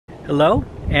Hello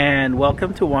and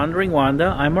welcome to Wandering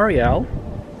Wanda. I'm Ariel.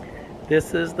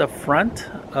 This is the front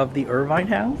of the Irvine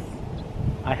house.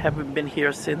 I haven't been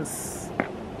here since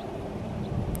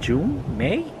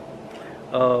May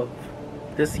of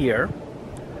this year.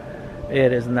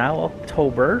 It is now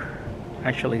October.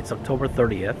 Actually, it's October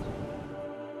 30th.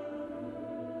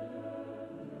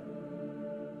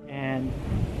 And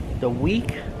the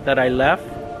week that I left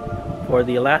for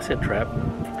the Alaska trip,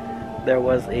 there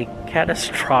was a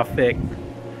catastrophic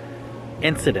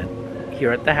incident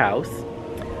here at the house.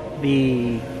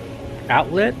 The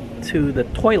outlet to the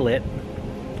toilet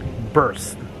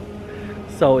burst.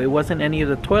 So it wasn't any of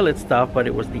the toilet stuff, but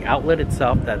it was the outlet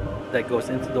itself that goes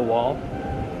into the wall.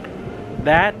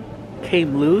 That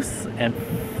came loose and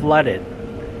flooded.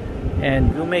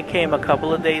 And Gume came a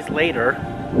couple of days later,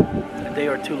 a day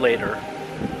or two later,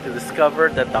 to discover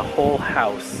that the whole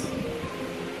house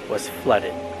was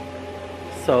flooded.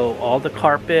 So all the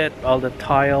carpet, all the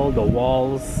tile, the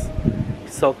walls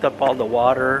soaked up all the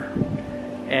water.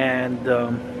 And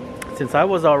since I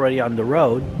was already on the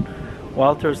road,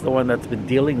 Walter's the one that's been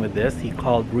dealing with this. He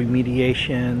called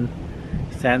remediation.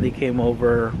 Sandy came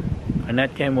over,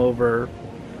 Annette came over,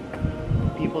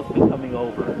 people's been coming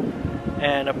over.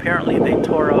 And apparently they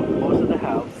tore up most of the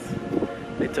house.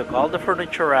 They took all the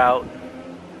furniture out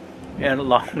and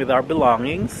along with our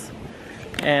belongings.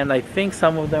 And I think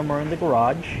some of them are in the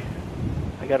garage.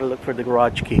 I gotta look for the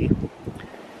garage key.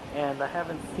 And I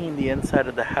haven't seen the inside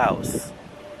of the house.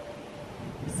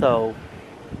 So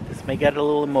this may get a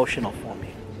little emotional for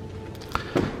me.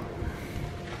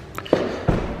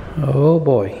 Oh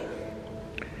boy.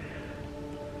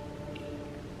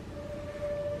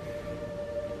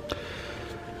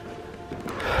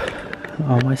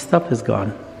 All my stuff is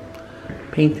gone.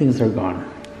 Paintings are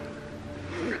gone.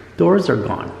 Doors are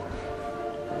gone.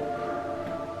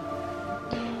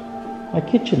 My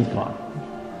kitchen's gone.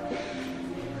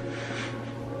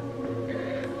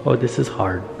 Oh, this is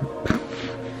hard.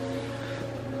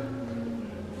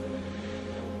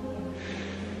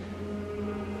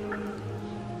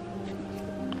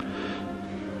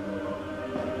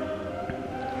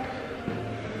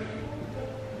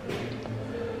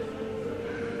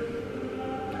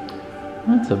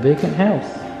 That's a vacant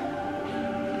house.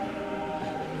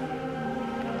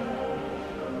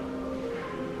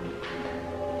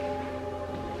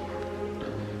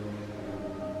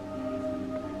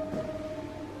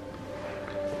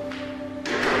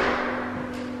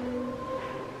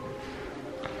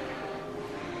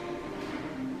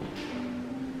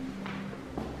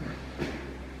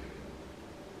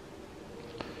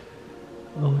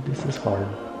 Oh, this is hard.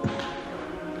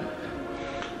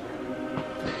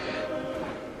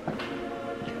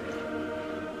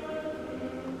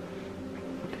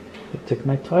 I took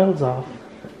my tiles off.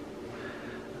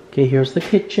 Okay, here's the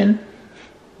kitchen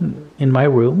in my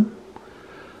room.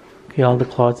 Okay, all the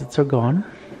closets are gone.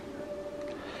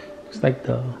 Looks like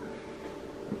the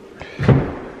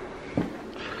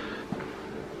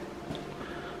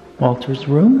Walter's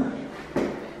room.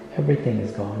 Everything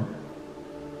is gone.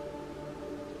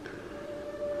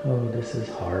 Oh, this is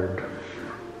hard.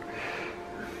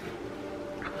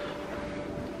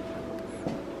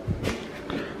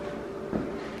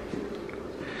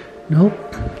 Nope,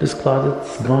 this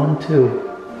closet's gone too.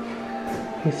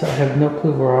 Okay, so I have no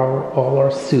clue where all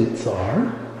our suits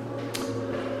are.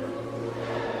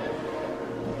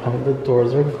 All the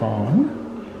doors are gone.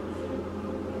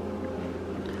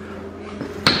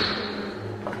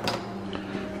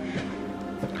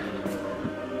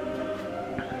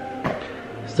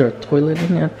 Is there a toilet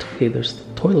in there? Okay, there's a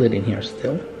toilet in here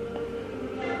still.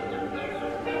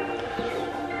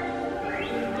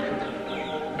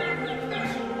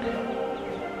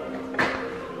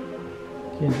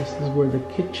 Okay, this is where the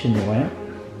kitchen went.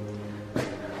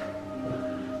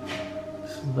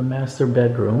 This is the master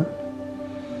bedroom.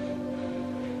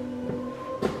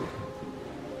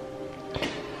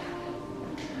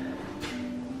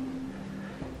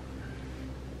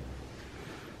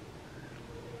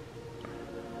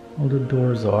 All the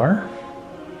doors are.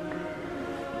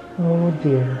 Oh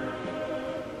dear.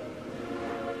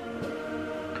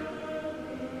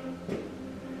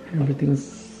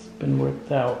 Everything's been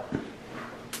worked out.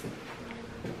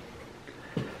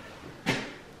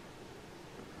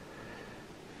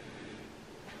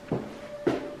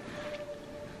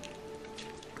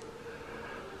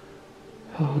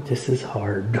 Oh, this is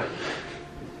hard.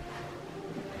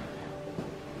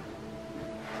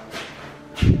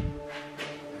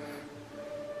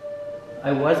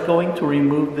 I was going to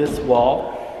remove this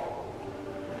wall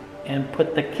and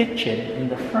put the kitchen in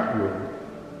the front room.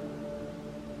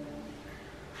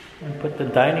 And put the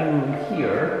dining room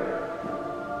here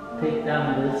take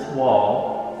down this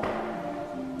wall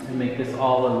and make this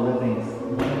all a living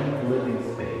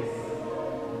space.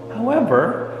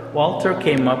 However, Walter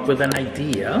came up with an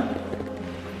idea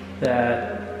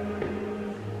that,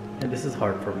 and this is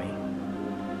hard for me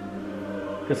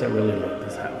because I really love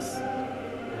this house.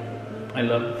 I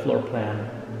love the floor plan.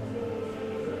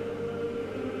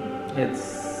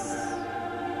 It's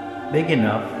big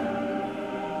enough,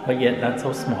 but yet not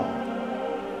so small.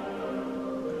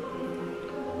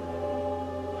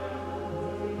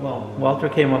 Well, Walter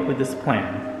came up with this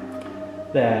plan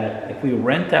that if we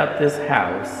rent out this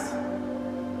house,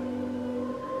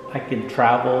 I can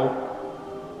travel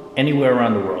anywhere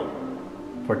around the world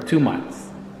for 2 months,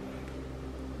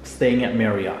 staying at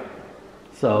Marriott.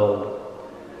 So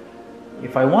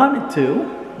if I wanted to,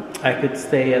 I could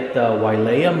stay at the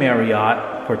Wailea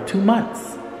Marriott for 2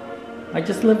 months. I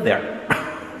just live there.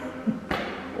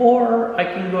 Or I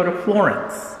can go to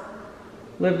Florence,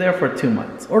 live there for 2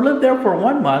 months. Or live there for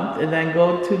 1 month and then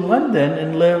go to London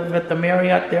and live at the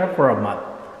Marriott there for a month.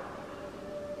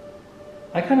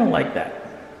 I kind of like that.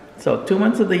 So 2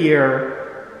 months of the year,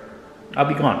 I'll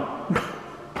be gone.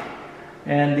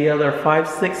 And the other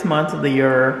 5-6 months of the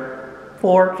year,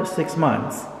 4 to 6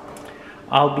 months,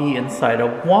 I'll be inside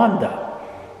of Wanda.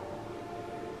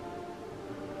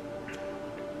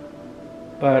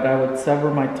 But I would sever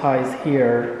my ties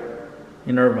here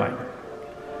in Irvine,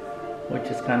 which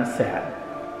is kind of sad.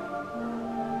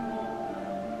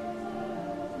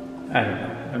 I don't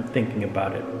know, I'm thinking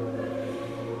about it.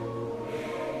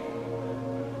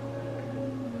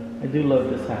 I do love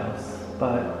this house,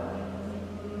 but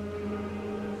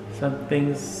some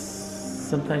things,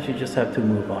 sometimes you just have to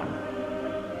move on.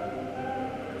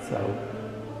 So,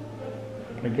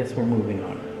 I guess we're moving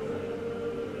on.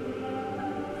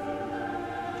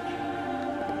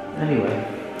 Anyway,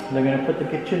 they're gonna put the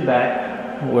kitchen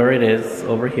back where it is,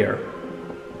 over here.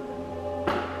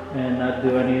 And not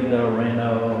do any of the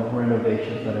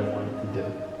renovations that I wanted to do,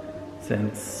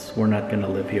 since we're not gonna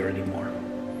live here anymore.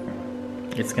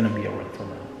 It's gonna be a rental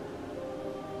now.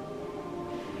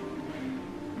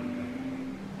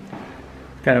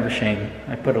 Kind of a shame.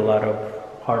 I put a lot of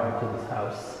heart into this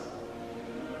house.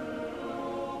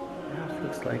 The house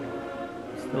looks like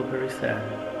it's still very sad.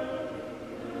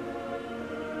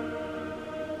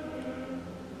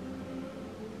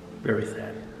 Very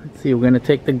sad. Let's see, we're gonna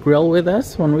take the grill with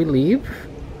us when we leave.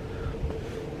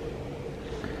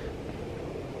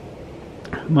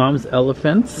 Mom's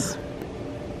elephants.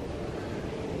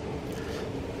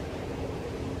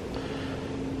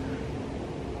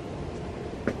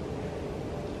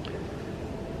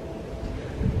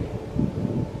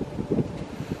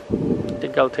 I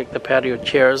think I'll take the patio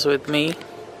chairs with me.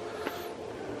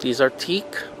 These are teak.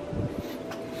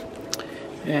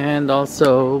 And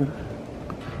also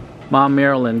Mom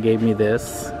Marilyn gave me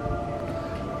this,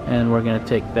 and we're gonna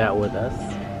take that with us.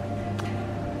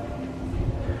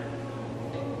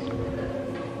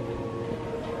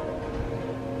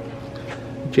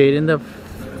 Jade in the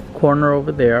corner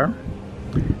over there.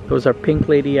 Those are pink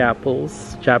lady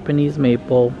apples, Japanese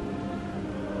maple,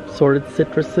 sorted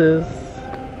citruses,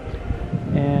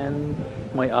 and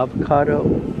my avocado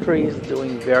tree is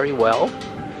doing very well,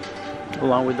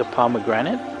 along with the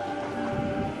pomegranate.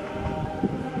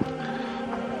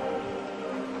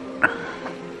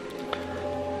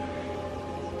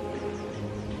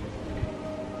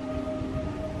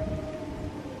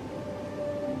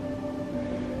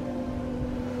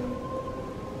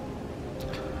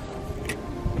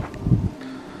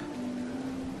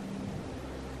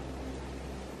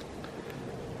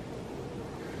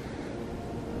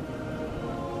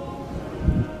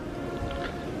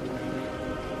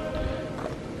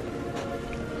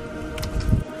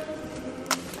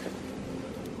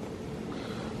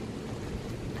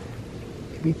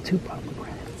 Maybe 2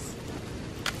 pomegranates.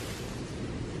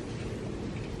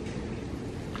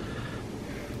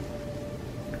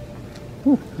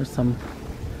 Ooh, there's some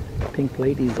pink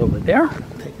ladies over there.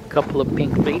 Take a couple of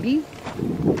pink ladies.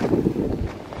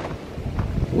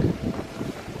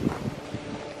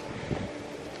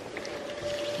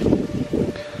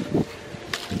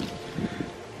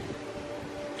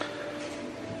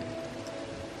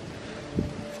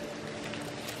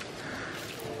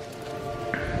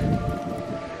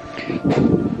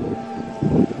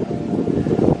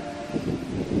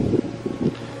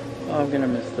 Oh, I'm gonna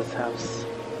miss this house.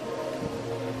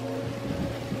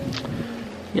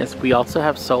 Yes, we also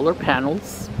have solar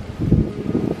panels.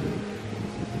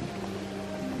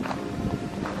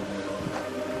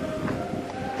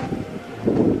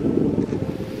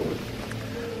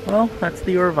 Well, that's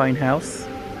the Irvine house.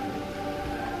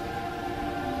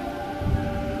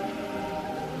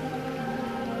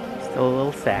 Still a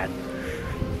little sad.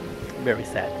 Very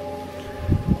sad.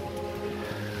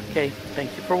 Okay,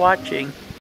 thank you for watching.